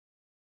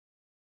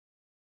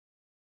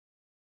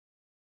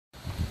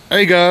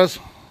Hey guys.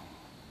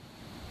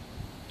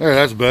 There,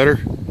 that's better.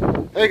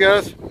 Hey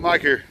guys,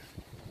 Mike here.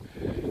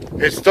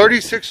 It's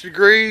 36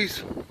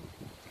 degrees.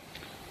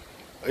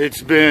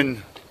 It's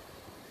been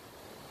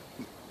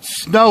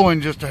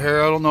snowing just a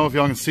hair. I don't know if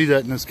y'all can see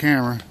that in this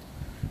camera.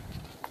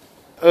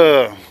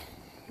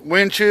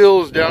 Wind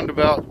chill is down to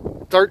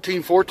about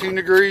 13, 14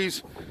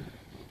 degrees.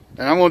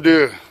 And I'm gonna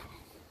do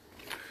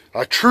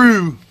a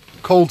true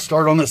cold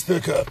start on this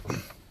pickup.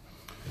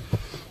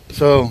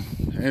 So,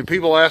 and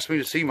people ask me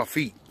to see my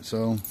feet.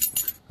 So,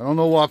 I don't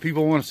know why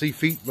people want to see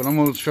feet, but I'm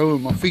going to show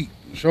them my feet.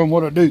 Show them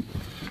what I do.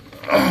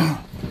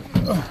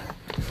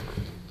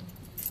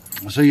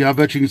 See, I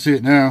bet you can see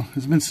it now.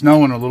 It's been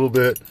snowing a little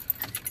bit.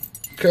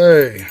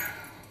 Okay.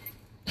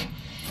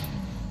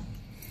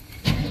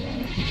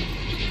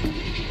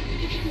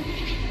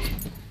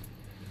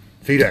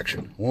 Feet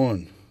action.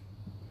 1,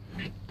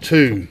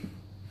 2,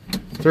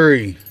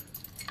 3.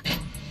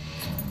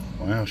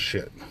 Well,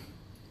 shit.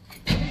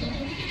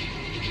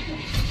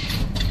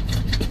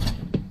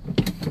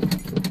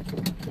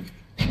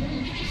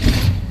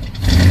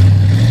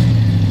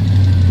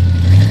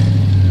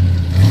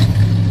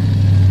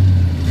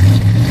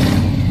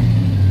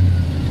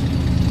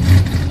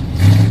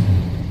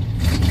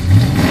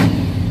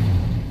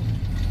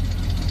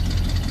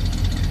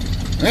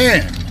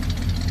 Man,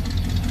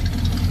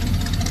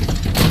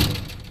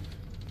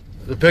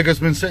 the pickup's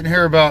been sitting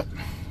here about,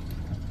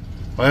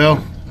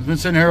 well, it's been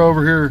sitting here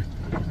over here.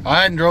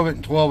 I hadn't drove it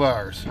in 12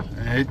 hours.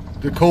 And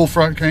the cold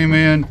front came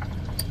in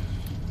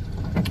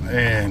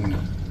and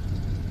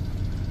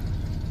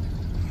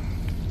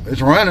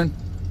it's running.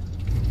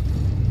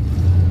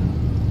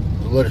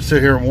 I'll let it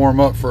sit here and warm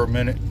up for a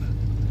minute.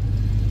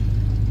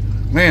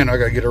 Man, I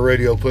gotta get a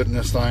radio put in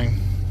this thing.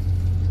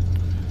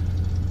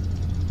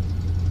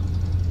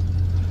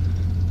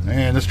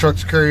 Man, this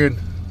truck's carrying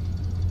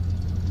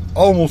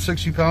almost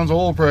 60 pounds of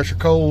oil pressure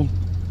cold.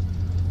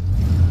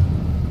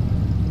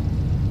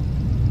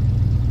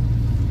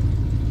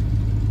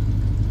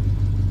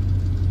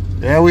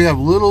 Yeah, we have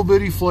little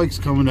bitty flakes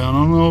coming down. I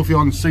don't know if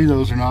y'all can see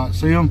those or not.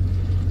 See them?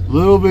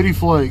 Little bitty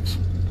flakes.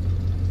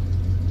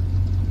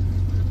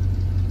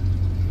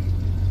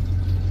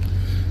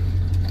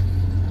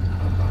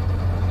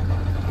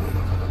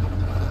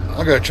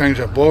 I gotta change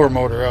that blower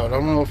motor out. I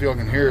don't know if y'all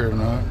can hear it or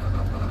not.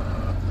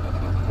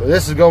 But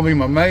this is going to be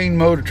my main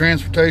mode of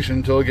transportation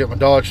until I get my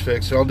Dodge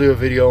fixed. So I'll do a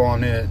video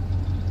on it.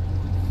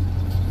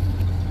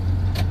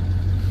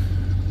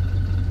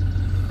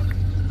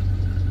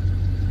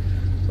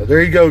 But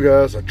there you go,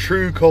 guys. A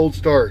true cold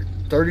start.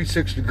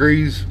 36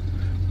 degrees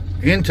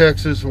in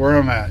Texas where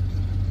I'm at.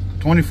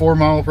 24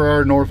 mile per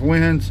hour north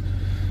winds.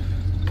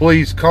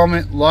 Please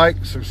comment,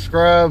 like,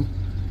 subscribe.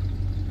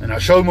 And I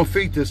showed my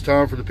feet this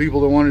time for the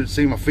people that wanted to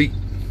see my feet.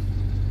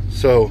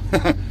 So,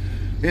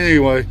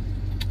 anyway.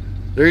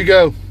 There you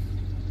go.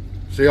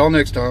 See y'all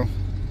next time.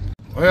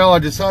 Well, I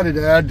decided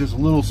to add just a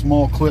little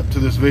small clip to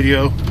this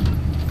video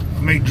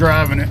of me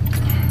driving it.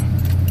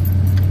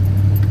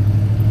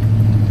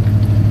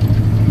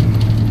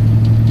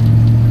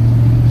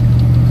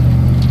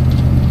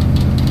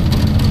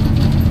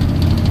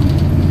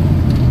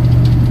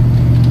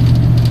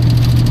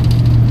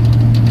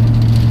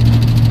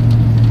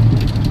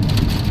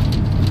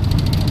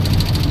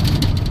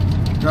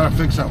 Gotta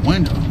fix that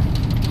window.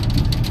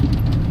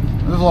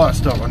 There's a lot of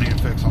stuff I need to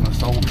fix on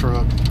this old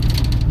truck.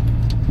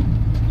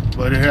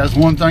 But it has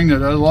one thing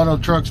that a lot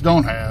of trucks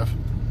don't have.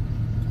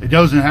 It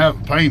doesn't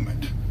have a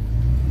payment.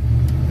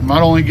 It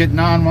might only get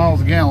 9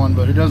 miles a gallon,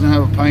 but it doesn't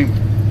have a payment.